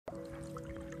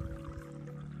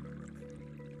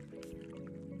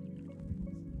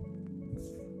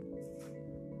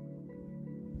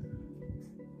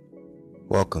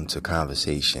Welcome to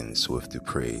Conversations with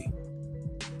DuPree.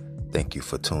 Thank you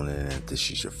for tuning in. If this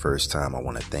is your first time, I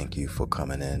want to thank you for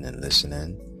coming in and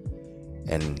listening.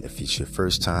 And if it's your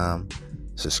first time,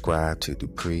 subscribe to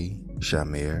DuPree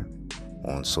Shamir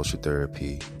on Social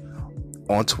Therapy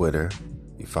on Twitter.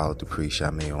 You follow DuPree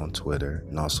Shamir on Twitter,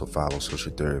 and also follow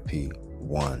Social Therapy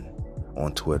 1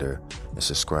 on Twitter, and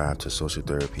subscribe to Social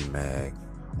Therapy Mag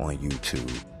on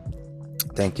YouTube.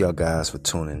 Thank y'all guys for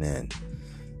tuning in.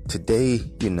 Today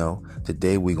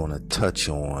we're going to touch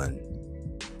on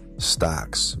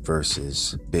stocks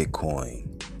versus Bitcoin.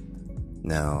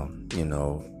 Now,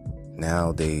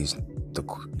 nowadays the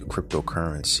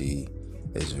cryptocurrency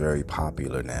is very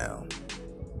popular now.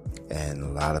 And a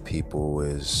lot of people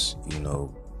is,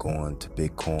 going to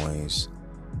Bitcoins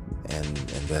and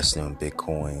investing in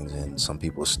Bitcoins. And some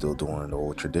people are still doing it the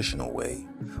old traditional way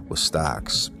with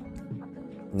stocks.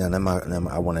 Now,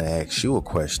 I want to ask you a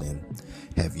question.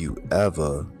 Have you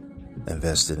ever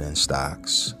invested in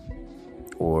stocks,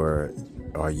 or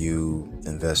are you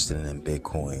investing in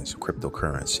Bitcoins,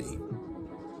 cryptocurrency?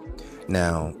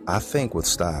 Now, I think with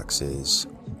stocks it's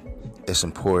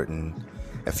important.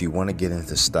 If you want to get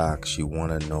into stocks, you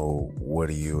want to know what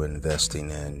are you investing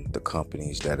in, the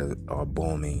companies that are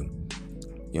booming,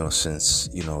 since,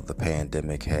 the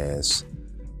pandemic has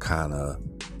kind of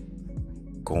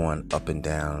going up and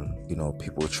down,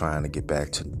 people are trying to get back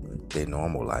to their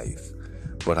normal life.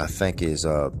 But I think if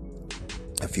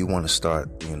you want to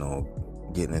start,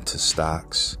 getting into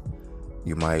stocks,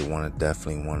 you might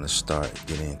definitely want to start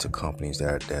getting into companies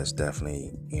that's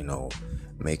definitely,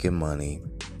 making money,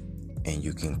 and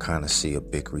you can kind of see a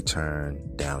big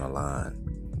return down the line.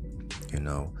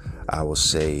 I would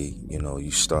say,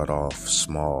 you start off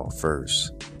small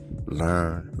first.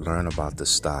 Learn about the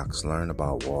stocks, learn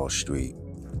about Wall Street.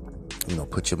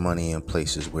 Put your money in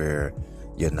places where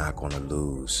you're not going to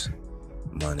lose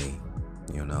money.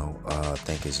 I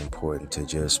think it's important to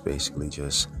just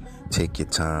take your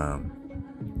time,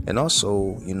 and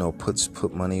also,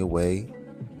 put money away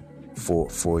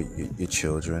for your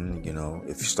children.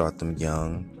 If you start them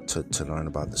young to learn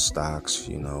about the stocks,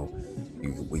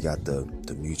 we got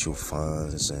the mutual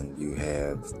funds, and you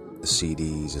have the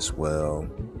CDs as well,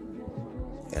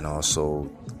 and also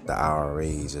the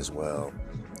IRAs as well.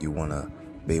 You want to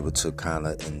be able to kind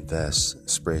of invest,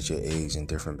 spread your eggs in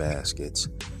different baskets.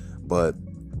 But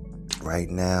right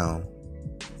now,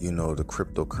 the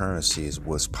cryptocurrency is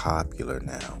what's popular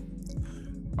now.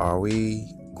 Are we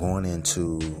going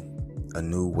into a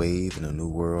new wave in a new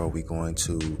world? Are we going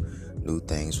to new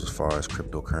things as far as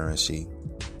cryptocurrency?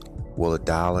 Will a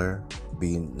dollar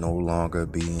be no longer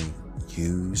being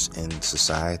used in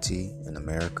society, in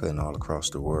America and all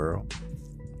across the world?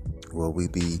 Will we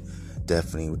be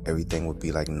definitely, everything would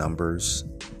be like numbers,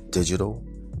 digital?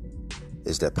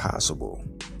 Is that possible?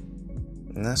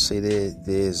 And I say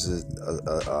there's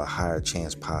a higher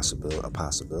chance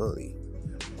possibility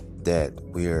that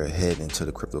we're heading to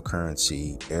the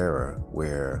cryptocurrency era,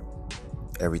 where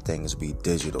everything is be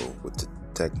digital with the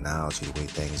technology, the way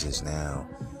things is now.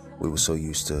 We were so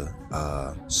used to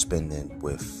spending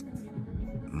with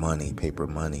money, paper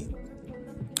money,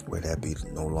 where that be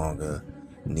no longer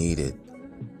needed.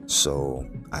 So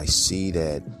I see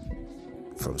that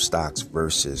from stocks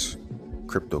versus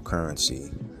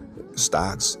cryptocurrency,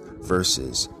 stocks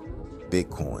versus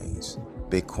Bitcoins.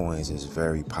 Bitcoins is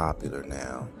very popular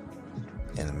now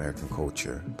in American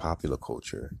culture, popular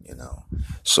culture,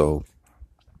 So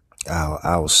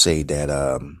I'll say that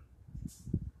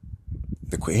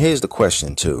here's the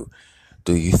question too.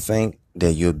 Do you think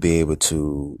that you'll be able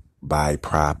to buy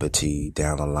property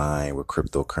down the line with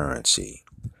cryptocurrency?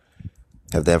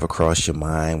 Have that ever crossed your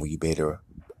mind? Will you be able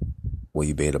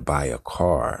to buy a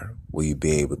car? Will you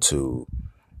be able to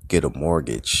get a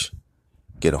mortgage,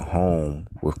 get a home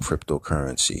with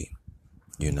cryptocurrency?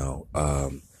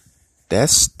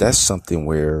 That's something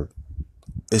where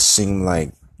it seems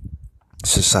like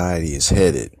society is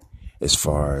headed, as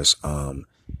far as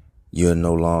you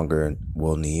no longer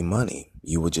will need money.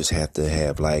 You would just have to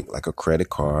have like a credit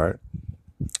card.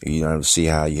 See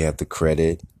how you have the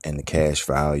credit and the cash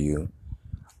value.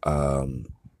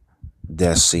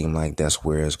 That seems like that's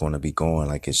where it's going to be going.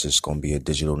 Like it's just going to be a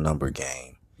digital number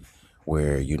game,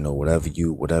 where whatever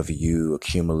you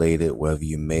accumulated, whatever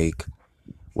you make,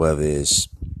 whether it's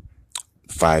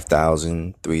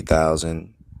 5,000,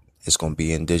 3,000, it's going to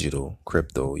be in digital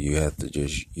crypto. You have to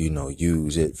just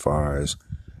use it far as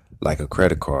like a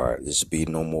credit card. There's be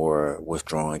no more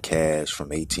withdrawing cash from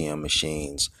ATM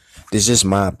machines. This is just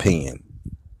my opinion.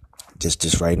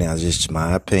 Just right now, it's just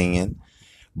my opinion.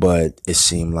 But it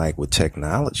seemed like with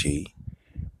technology,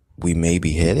 we may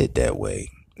be headed that way.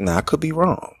 Now, I could be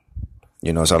wrong,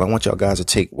 so I don't want y'all guys to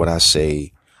take what I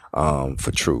say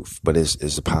for truth, but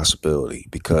it's a possibility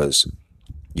because,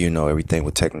 everything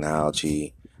with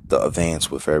technology, the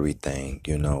advance with everything,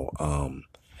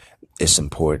 it's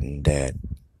important that,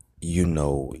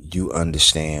 you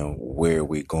understand where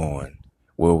we're going,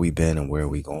 where we've been and where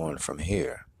we're going from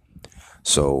here.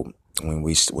 So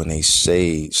when they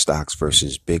say stocks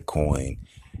versus Bitcoin,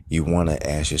 you want to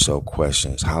ask yourself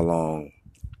questions. How long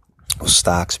will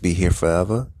stocks be here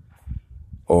forever?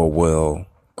 Or will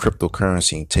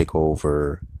cryptocurrency take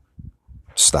over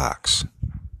stocks?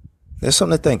 There's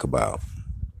something to think about.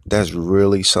 That's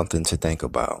really something to think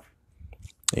about.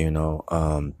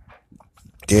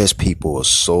 There's people who are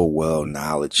so well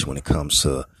knowledge when it comes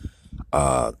to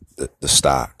the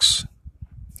stocks,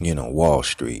 Wall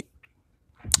Street.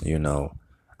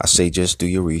 I say just do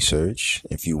your research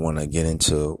if you want to get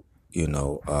into,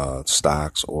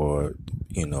 stocks or,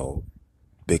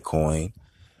 Bitcoin.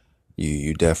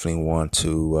 You definitely want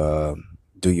to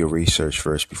do your research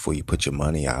first before you put your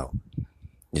money out.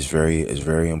 It's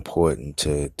very important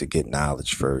to get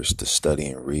knowledge first, to study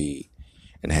and read,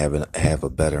 and have a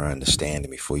better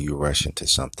understanding before you rush into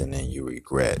something and you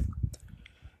regret.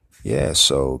 Yeah,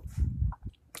 so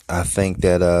I think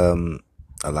that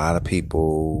a lot of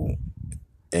people,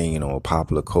 and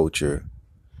popular culture,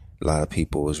 a lot of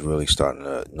people is really starting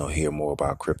to hear more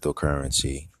about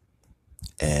cryptocurrency,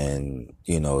 and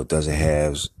does it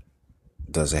have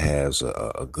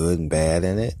a good and bad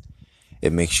in it?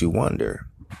 It makes you wonder.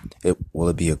 Will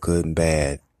it be a good and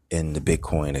bad in the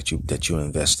Bitcoin that you're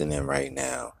investing in right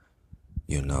now?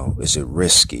 Is it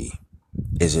risky?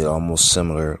 Is it almost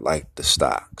similar like the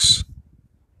stocks?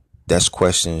 That's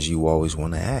questions you always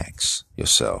want to ask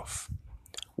yourself.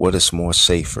 What is more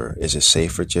safer? Is it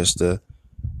safer just to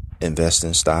invest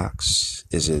in stocks?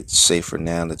 Is it safer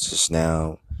now that it's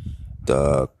now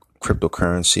the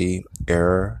cryptocurrency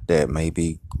era that may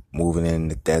be moving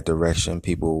in that direction?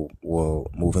 People will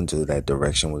move into that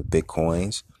direction with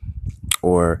Bitcoins.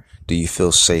 Or do you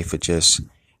feel safer just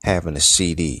having a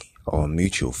CD or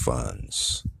mutual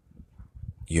funds,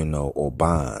 or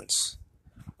bonds?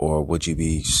 Or would you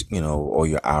be, or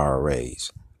your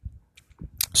IRAs?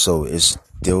 So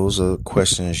those are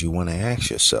questions you want to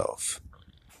ask yourself.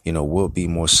 Will it be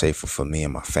more safer for me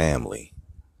and my family?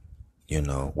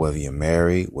 Whether you're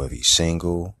married, whether you're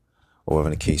single, or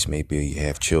whatever the case may be, you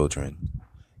have children.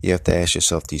 You have to ask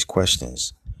yourself these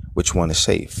questions. Which one is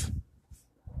safe?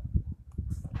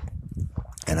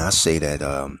 And I say that,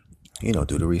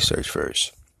 do the research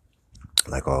first,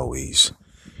 like always.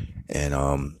 And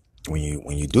when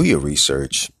you do your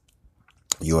research,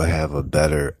 you'll have a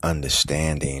better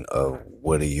understanding of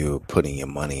what are you putting your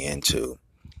money into.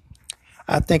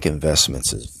 I think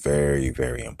investments is very,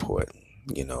 very important.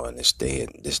 In this day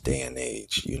and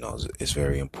age, it's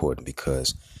very important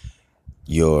because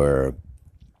your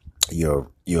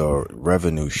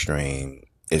revenue stream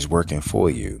is working for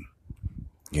you.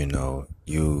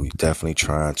 You definitely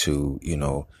trying to,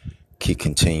 keep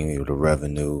continuing the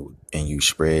revenue, and you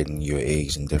spreading your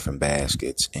eggs in different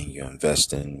baskets, and you're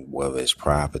investing, whether it's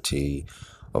property,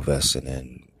 investing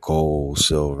in gold,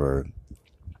 silver,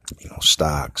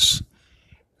 stocks,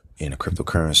 in a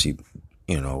cryptocurrency,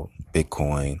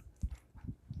 Bitcoin.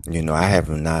 I have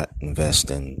not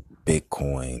invested in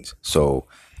Bitcoins, so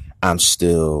I'm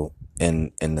still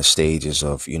in the stages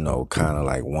of, kind of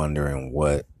like wondering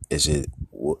what is it,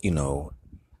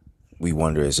 we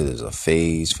wonder, is it as a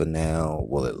phase for now?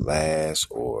 Will it last?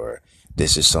 Or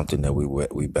this is something that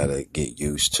we better get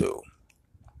used to?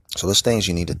 So there's things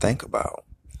you need to think about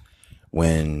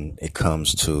when it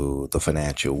comes to the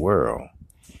financial world,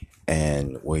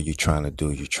 and what you're trying to do.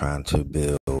 You're trying to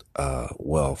build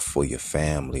wealth for your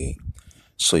family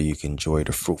so you can enjoy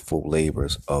the fruitful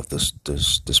labors of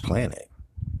this planet.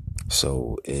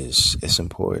 So it's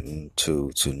important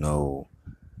to know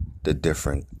the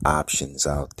different options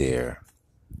out there.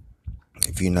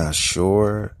 If you're not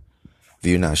sure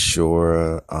when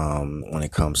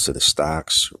it comes to the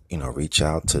stocks, reach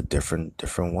out to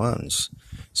different ones.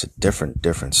 So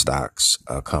different stocks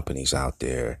companies out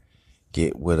there.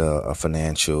 Get with a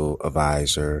financial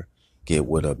advisor. Get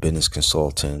with a business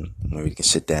consultant. Where we can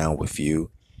sit down with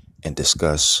you and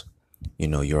discuss,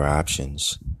 your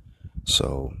options.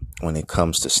 So when it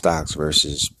comes to stocks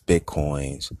versus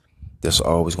Bitcoins, there's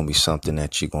always going to be something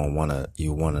that you want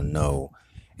to know.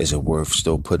 Is it worth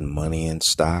still putting money in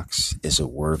stocks? Is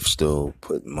it worth still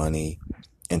putting money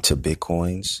into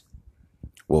Bitcoins?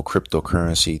 Will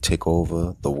cryptocurrency take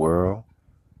over the world?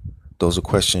 Those are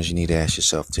questions you need to ask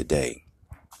yourself today.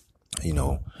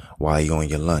 While you're on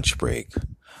your lunch break,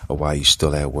 or while you're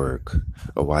still at work,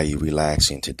 or while you're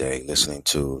relaxing today, listening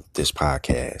to this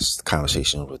podcast,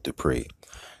 Conversations with DuPree.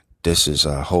 This is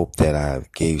hope that I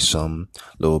gave some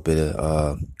little bit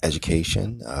of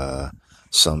education,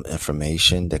 some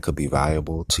information that could be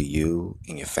valuable to you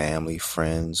and your family,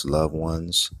 friends, loved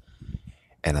ones.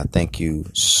 And I thank you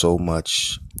so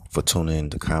much for tuning in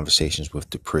to Conversations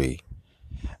with DuPree.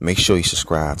 Make sure you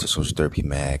subscribe to Social Therapy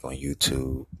Mag on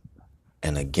YouTube.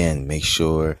 And again, make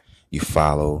sure you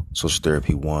follow Social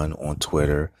Therapy One on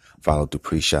Twitter. Follow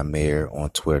DuPree Shamir on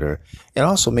Twitter. And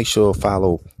also make sure to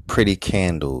follow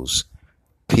PreetyCandles,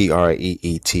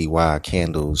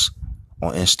 PreetyCandles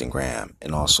on Instagram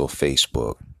and also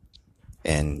Facebook.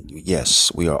 And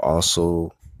yes, we are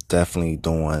also definitely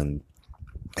doing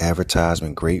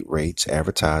great rates,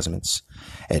 advertisements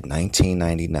at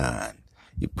 $19.99.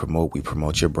 We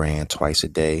promote your brand twice a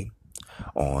day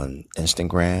on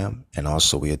Instagram, and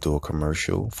also we'll do a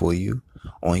commercial for you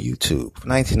on YouTube.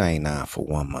 $19.99 for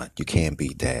 1 month. You can't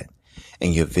beat that.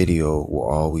 And your video will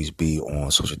always be on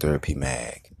Social Therapy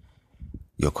Mag,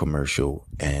 your commercial.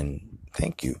 And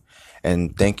thank you.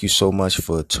 And thank you so much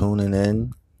for tuning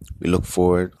in. We look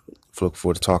forward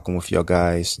to talking with y'all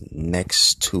guys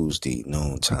next Tuesday,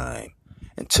 noontime.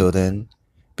 Until then,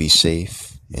 be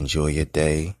safe, enjoy your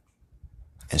day,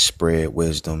 and spread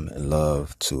wisdom and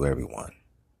love to everyone.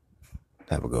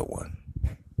 Have a good one.